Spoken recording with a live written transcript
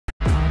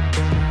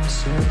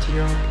set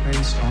your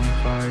place on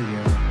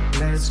fire.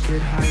 Let's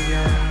get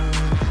higher.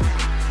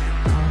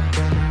 I'm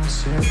gonna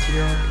set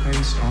your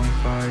place on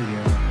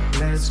fire.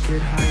 Let's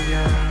get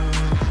higher.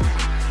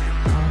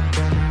 I'm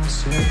gonna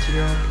set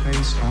your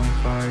place on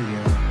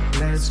fire.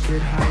 Let's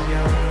get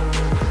higher.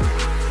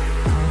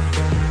 I'm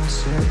gonna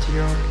set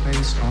your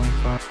place on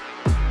fire.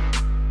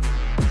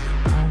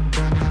 I'm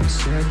gonna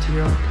set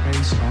your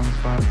place on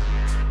fire.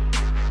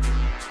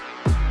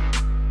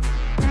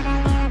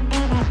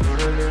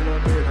 Put a little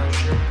bit of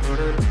shit, put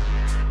it.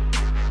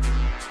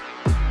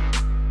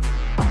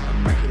 I'ma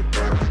make it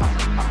burn,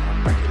 I'ma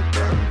make it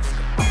burn.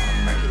 I'ma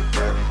make it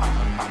burn,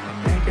 I'ma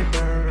make it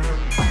burn.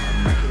 I'ma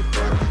make it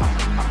burn,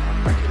 I'ma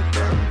make it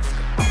burn.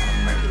 I'ma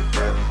make it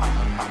burn,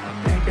 I'ma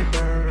make it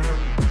burn.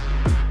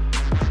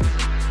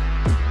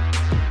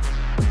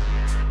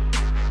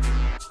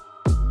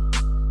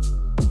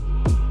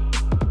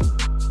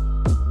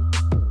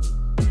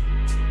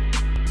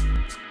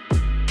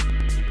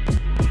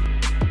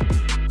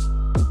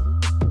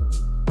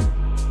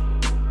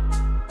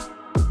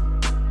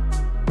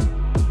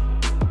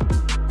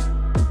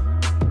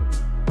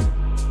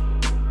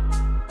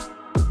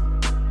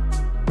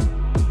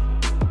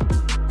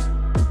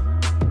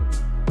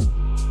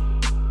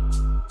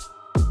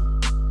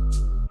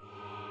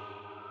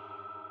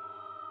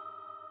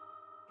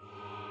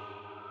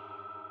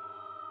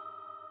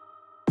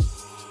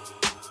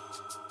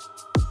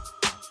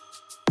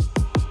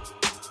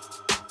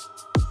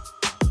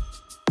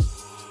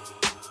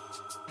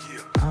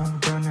 I'm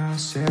gonna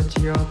set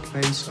your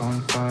place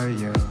on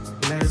fire.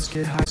 Let's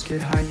get high,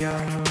 get higher.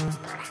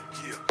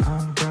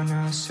 I'm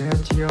gonna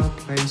set your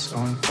place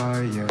on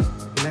fire.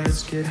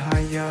 Let's get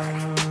higher.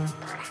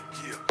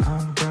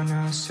 I'm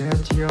gonna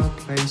set your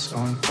place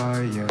on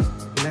fire.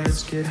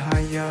 Let's get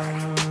higher.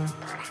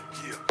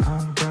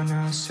 I'm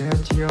gonna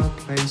set your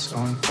place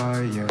on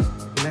fire.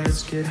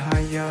 Let's get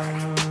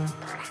higher.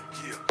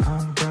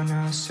 I'm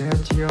gonna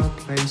set your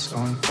place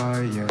on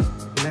fire.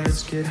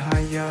 Let's get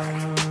higher.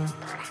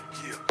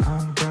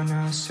 I'm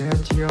gonna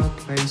set your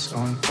place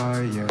on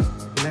fire.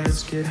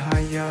 Let's get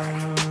higher.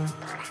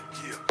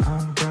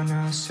 I'm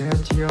gonna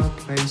set your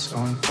place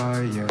on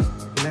fire.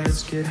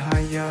 Let's get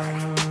higher.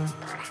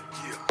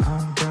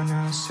 I'm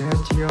gonna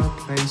set your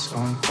place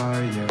on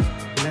fire.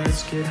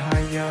 Let's get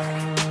higher.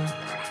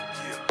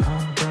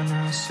 I'm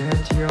gonna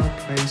set your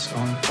place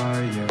on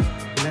fire.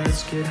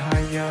 Let's get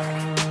higher.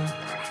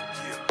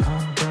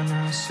 I'm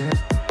gonna set.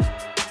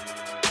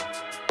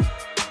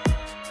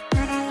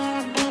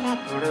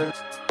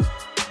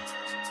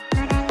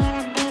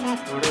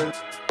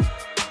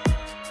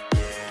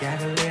 Get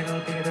a little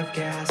bit of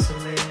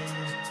gasoline.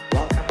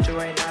 Welcome to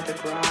another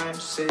crime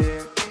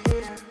scene.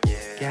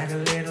 Get a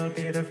little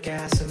bit of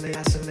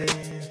gasoline.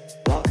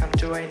 Welcome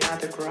to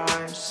another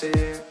crime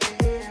scene.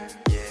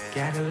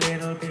 Get a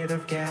little bit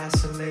of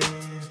gasoline.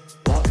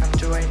 Welcome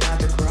to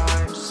another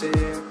crime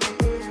scene.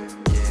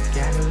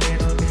 Get a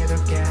little bit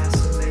of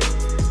gasoline.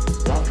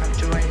 Welcome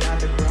to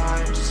another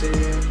crime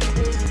scene.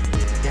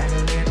 Get a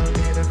little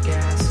bit of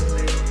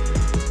gasoline.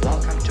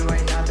 Welcome to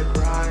another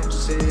crime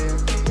scene.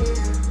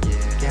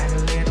 Get a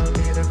little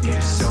bit of gasoline.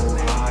 It's so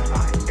hot,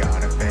 I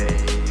gotta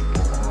fade.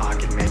 I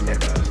can make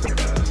that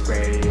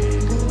rain.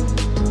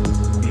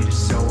 It is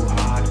so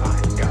hot, I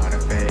gotta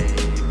fade.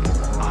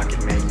 I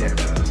can make that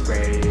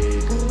rain.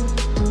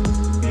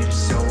 It is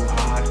so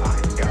hot,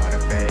 I gotta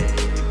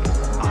fade.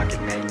 I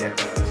can make that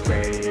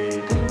rain.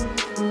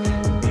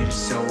 It is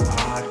so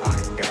hot, I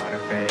gotta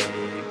fade.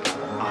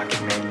 I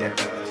can make that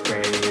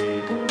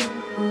rain.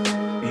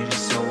 It is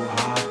so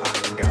hot, I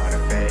gotta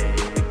fade.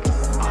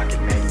 I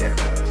can make that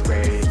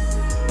rain.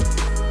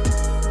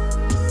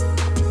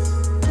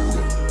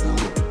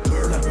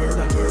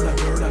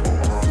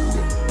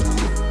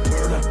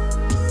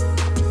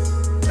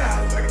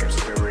 Salvator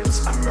spirits,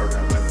 I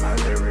murder with my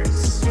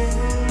lyrics.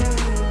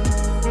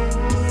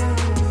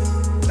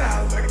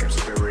 Salvator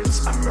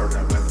spirits, I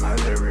murder with my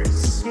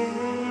lyrics.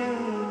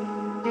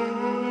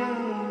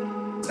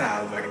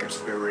 Salvator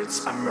spirits,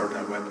 I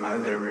murder with my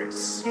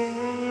lyrics.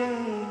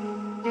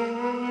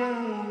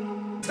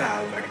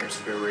 Salvator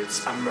spirits,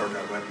 I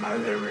murder with my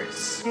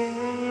lyrics.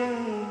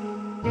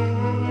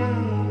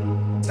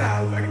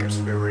 Salvator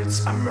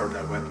spirits, I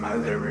murder with my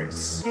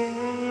lyrics.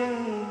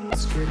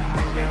 Let's get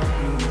higher,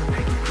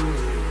 make it cool.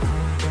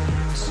 I'm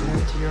gonna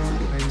set your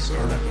place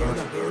on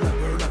fire.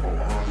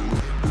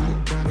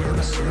 I'm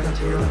gonna set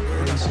your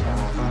place on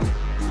fire.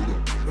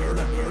 Put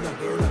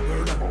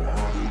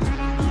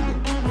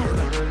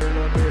a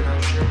little bit of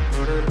shit,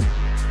 put it.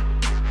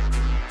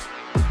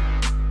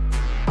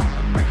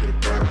 I'ma make it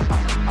burn,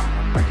 I'ma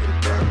make it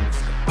burn.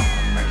 I'ma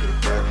make it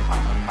burn,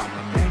 I'ma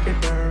make it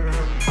burn.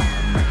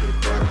 I'ma make it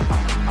burn,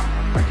 I'ma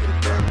make it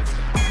burn.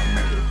 I'ma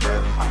make it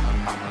burn,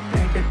 I'ma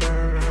make it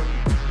burn.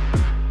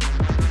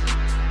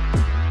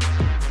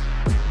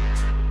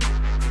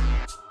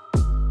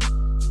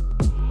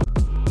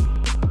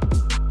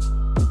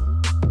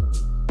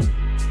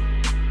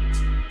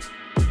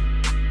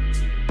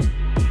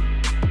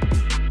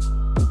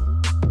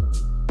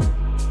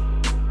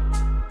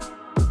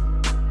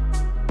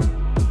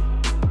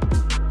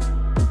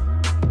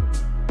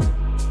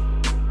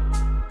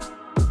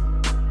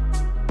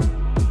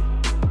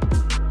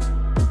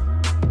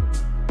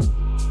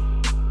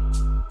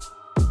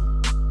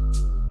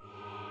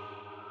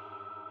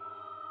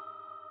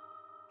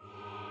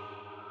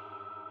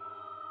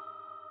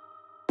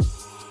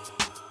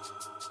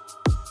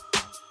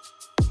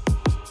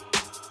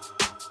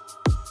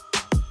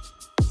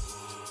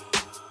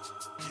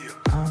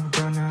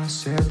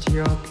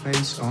 your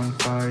place on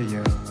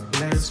fire.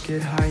 Let's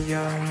get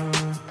higher.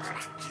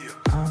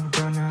 I'm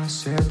gonna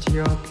set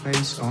your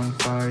place on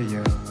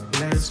fire.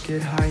 Let's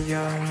get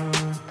higher.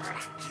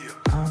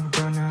 I'm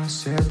gonna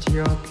set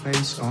your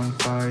place on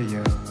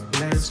fire.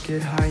 Let's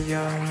get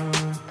higher.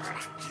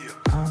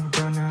 I'm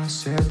gonna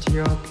set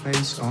your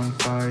place on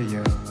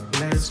fire.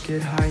 Let's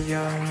get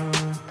higher.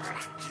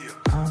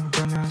 I'm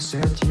gonna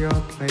set your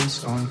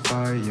place on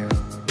fire.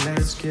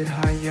 Let's get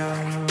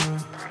higher.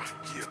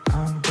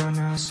 I'm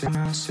gonna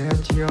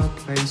set your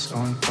place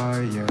on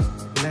fire.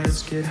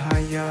 Let's get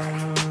higher.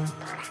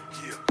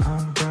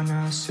 I'm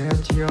gonna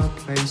set your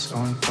place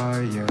on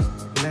fire.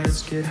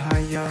 Let's get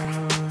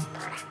higher.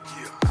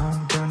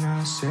 I'm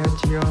gonna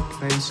set your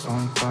place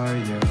on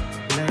fire.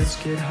 Let's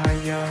get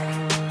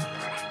higher.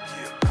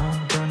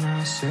 I'm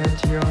gonna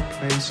set your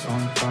place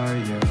on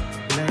fire.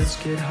 Let's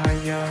get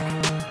higher.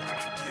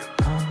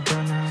 I'm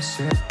gonna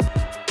set.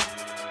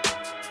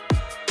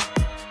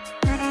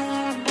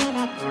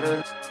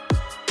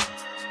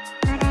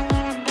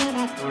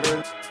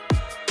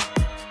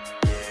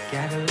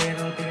 Get a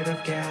little bit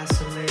of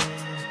gasoline.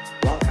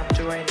 Welcome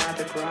to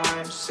another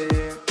crime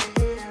scene.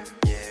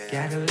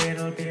 Get a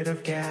little bit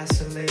of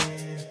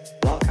gasoline.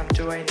 Welcome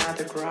to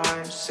another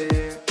crime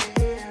scene.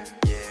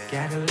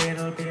 Get a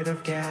little bit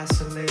of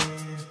gasoline.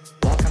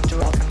 Welcome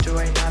to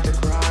another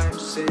crime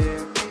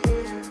scene.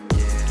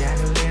 Get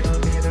a little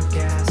bit of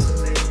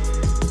gasoline.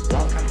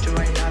 Welcome to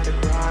another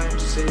crime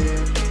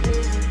scene.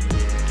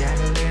 Get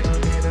a little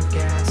bit of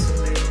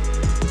gasoline.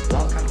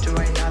 Welcome to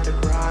another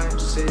crime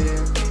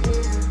scene.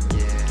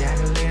 Get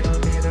a little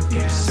bit of gasoline.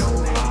 You're so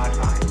hot, I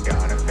ain't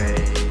gotta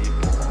fade.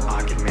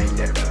 I can make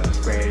that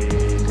upgrade.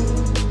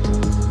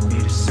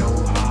 You're so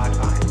hot,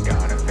 I ain't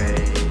gotta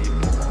fade.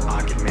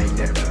 I can make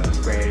that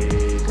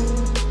upgrade.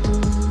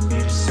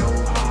 You're so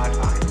hot, I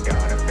ain't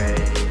gotta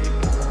fade.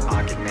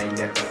 I can make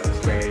that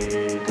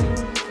upgrade.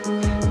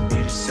 You're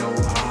so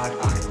hot, I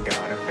ain't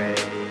gotta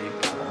fade.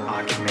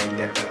 I can make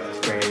that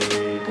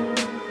upgrade.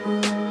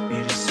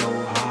 You're so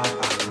hot,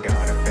 I ain't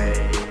gotta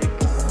fade.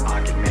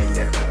 I can make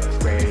that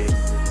upgrade.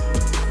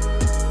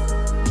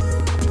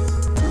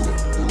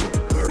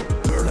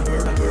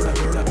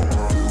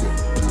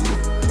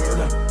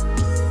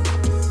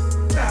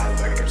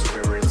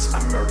 Spirits,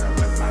 I'm murder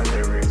with my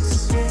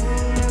lyrics.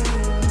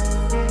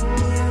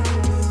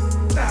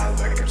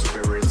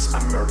 Spirits,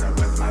 I'm murder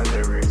with my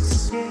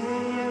lyrics.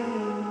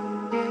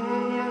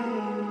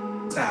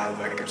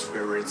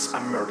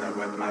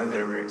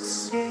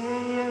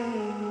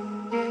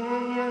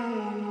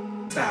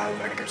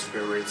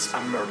 Spirits,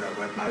 I'm murder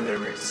with my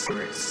lyrics.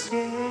 Spirits,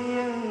 I'm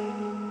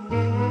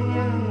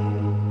murder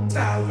with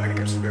my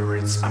lyrics.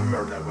 Spirits, I'm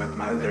murder with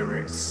my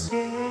lyrics.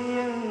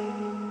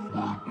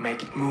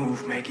 Make it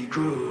move, make it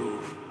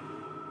groove.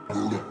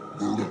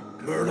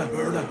 Murder,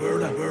 murder,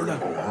 murder, murder.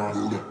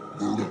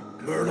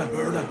 Murder,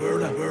 murder,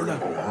 murder, murder.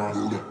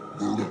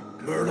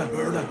 Murder,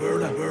 murder,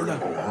 murder, murder.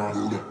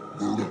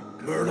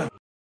 Murder.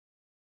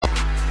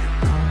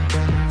 I'm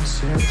gonna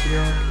set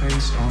your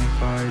place on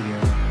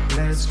fire.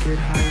 Let's get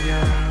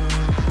higher.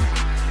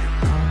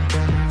 I'm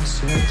gonna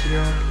set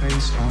your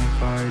place on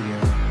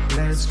fire.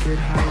 Let's get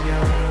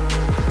higher.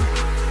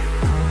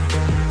 I'm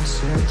gonna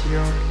set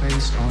your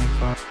place on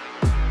fire.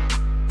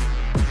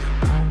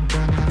 I'm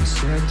gonna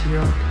set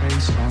your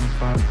place on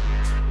fire.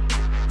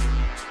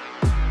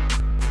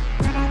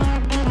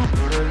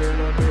 Put a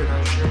little bit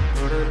of shit,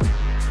 put it.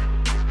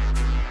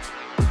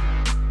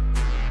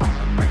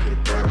 I'ma make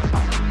it burn,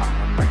 I'ma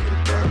make it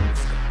burn.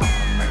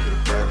 I'ma make it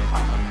burn,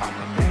 I'ma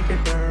make it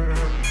burn.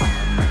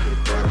 I'ma make it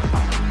burn,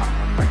 I'ma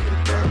make it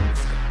burn.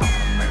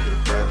 I'ma make it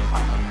burn,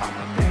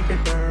 I'ma make it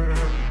burn.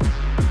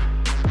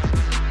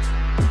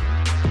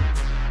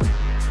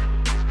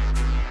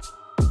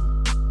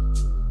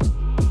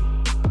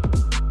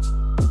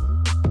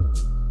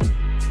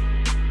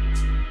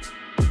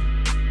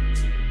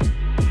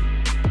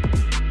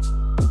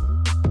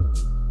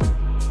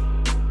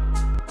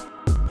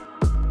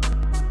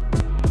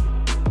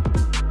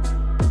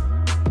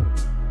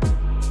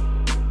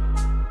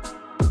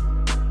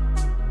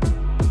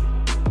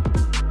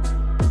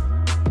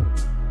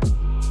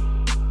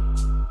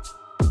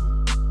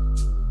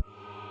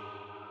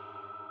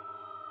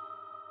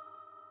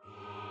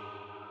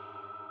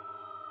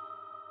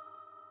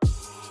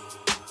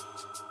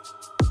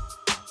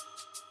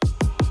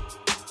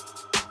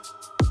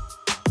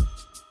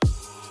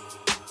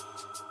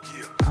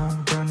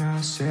 I'm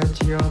gonna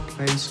set your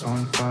place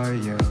on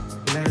fire.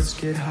 Let's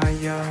get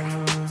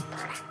higher.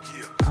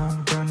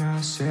 I'm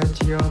gonna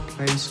set your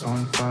place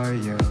on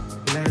fire.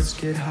 Let's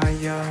get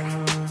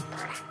higher.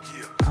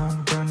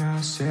 I'm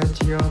gonna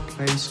set your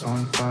place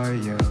on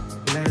fire.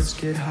 Let's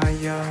get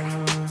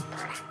higher.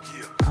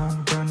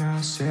 I'm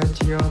gonna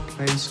set your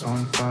place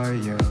on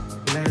fire.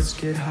 Let's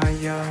get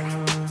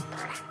higher.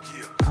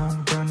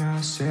 I'm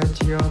gonna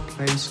set your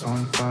place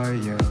on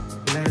fire.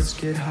 Let's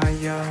get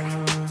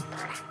higher.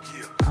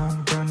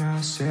 I'm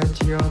gonna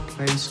set your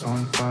place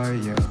on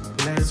fire.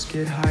 Let's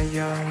get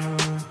higher.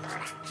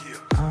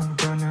 I'm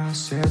gonna gonna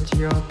set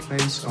your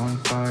place on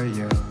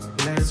fire.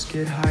 Let's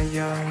get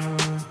higher.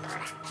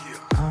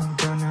 I'm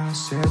gonna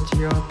set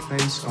your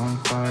place on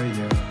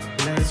fire.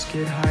 Let's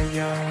get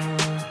higher.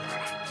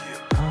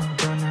 I'm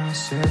gonna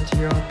set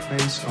your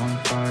place on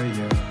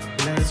fire.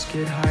 Let's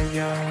get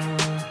higher.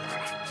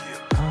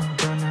 I'm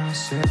gonna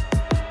set.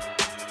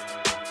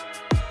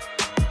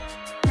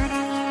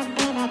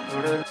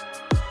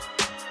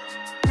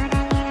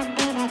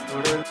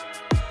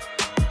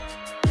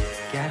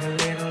 Get a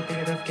little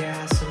bit of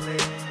gasoline.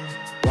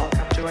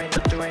 Welcome to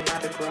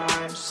another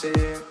crime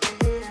scene.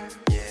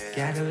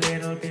 Get a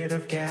little bit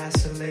of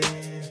gasoline.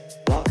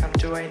 Welcome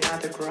to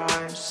another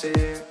crime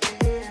scene.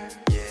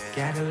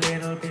 Get a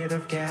little bit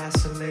of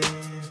gasoline.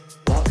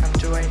 Welcome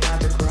to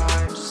another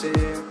crime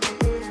scene.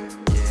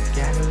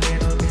 Get a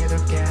little bit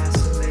of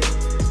gasoline.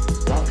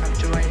 Welcome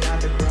to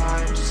another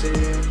crime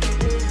scene.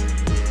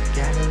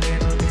 Get a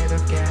little bit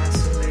of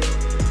gasoline.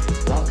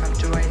 Welcome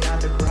to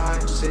another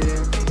crime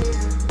scene.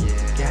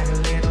 Get a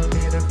little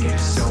bit of gasoline.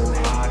 It's so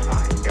hot,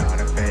 I ain't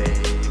gotta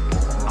fade.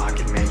 I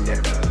can make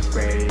that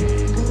upgrade.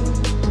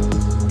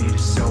 It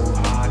is so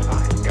hot,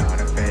 I ain't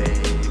gotta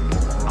fade.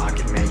 I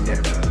can make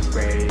that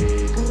upgrade.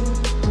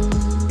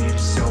 It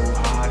is so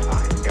hot,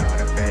 I ain't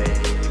gotta fade.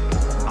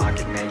 I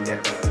can make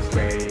that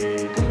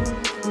upgrade.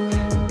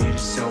 It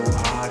is so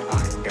hot, I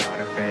ain't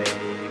gotta fade.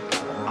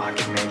 I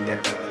can make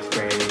that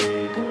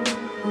upgrade.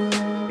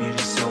 It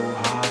is so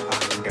hot, I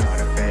ain't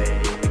gotta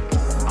fade.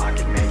 I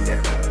can make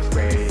that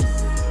upgrade.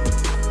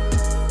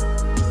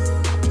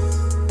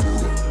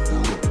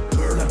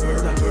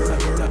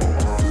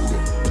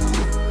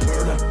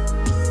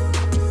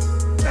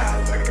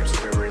 Sound like I'm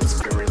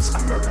spirits,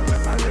 I'm murder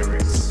with my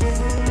lyrics.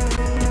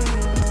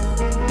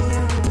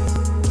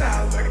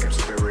 Sound like I'm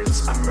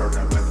spirits, I'm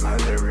murder with my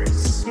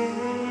lyrics.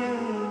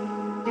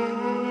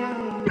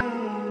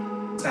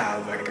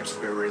 Sound like I'm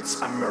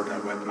spirits, I'm murder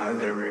with my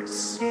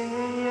lyrics.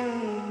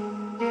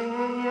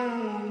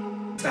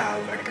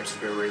 Sound like I'm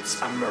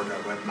spirits, I'm murder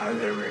with my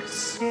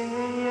lyrics.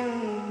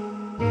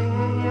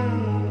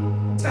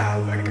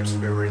 Sound like I'm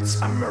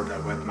spirits, I'm murder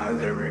with my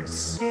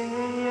lyrics.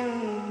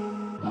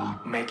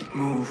 Make it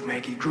move,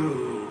 make it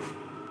groove.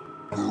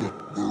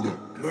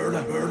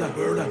 Murder, murder,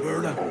 murder,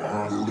 murder.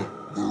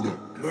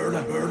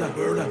 Murder, murder,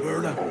 murder,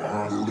 murder.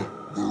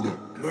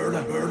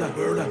 Murder, murder,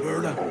 murder,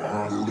 murder.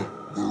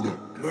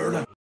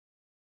 Murder.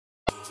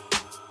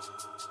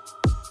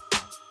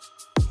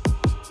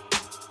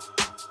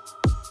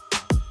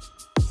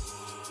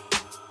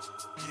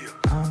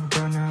 I'm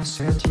gonna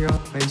set your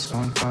place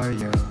on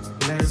fire.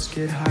 Let's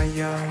get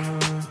higher.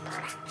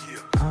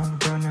 I'm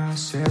gonna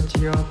set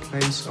your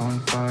place on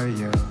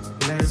fire.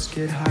 Let's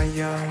get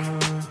higher.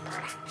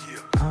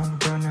 I'm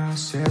gonna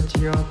set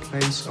your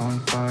place on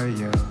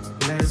fire.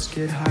 Let's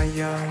get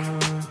higher.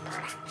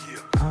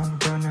 I'm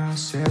gonna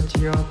set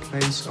your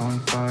place on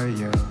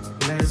fire.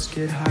 Let's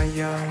get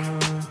higher.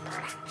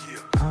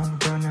 I'm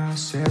gonna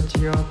set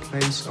your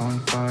place on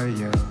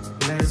fire.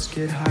 Let's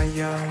get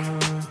higher.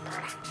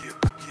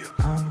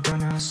 I'm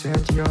gonna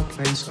set your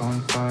place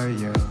on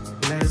fire.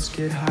 Let's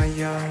get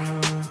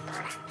higher.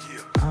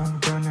 I'm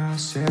gonna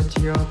set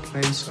your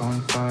place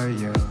on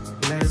fire.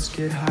 Let's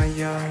get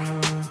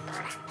higher.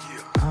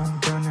 I'm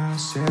gonna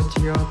set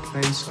your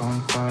place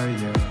on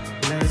fire.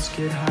 Let's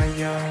get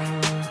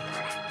higher.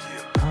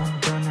 I'm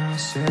gonna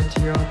set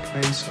your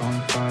place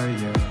on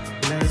fire.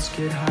 Let's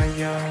get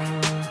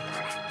higher.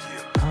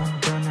 I'm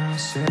gonna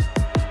set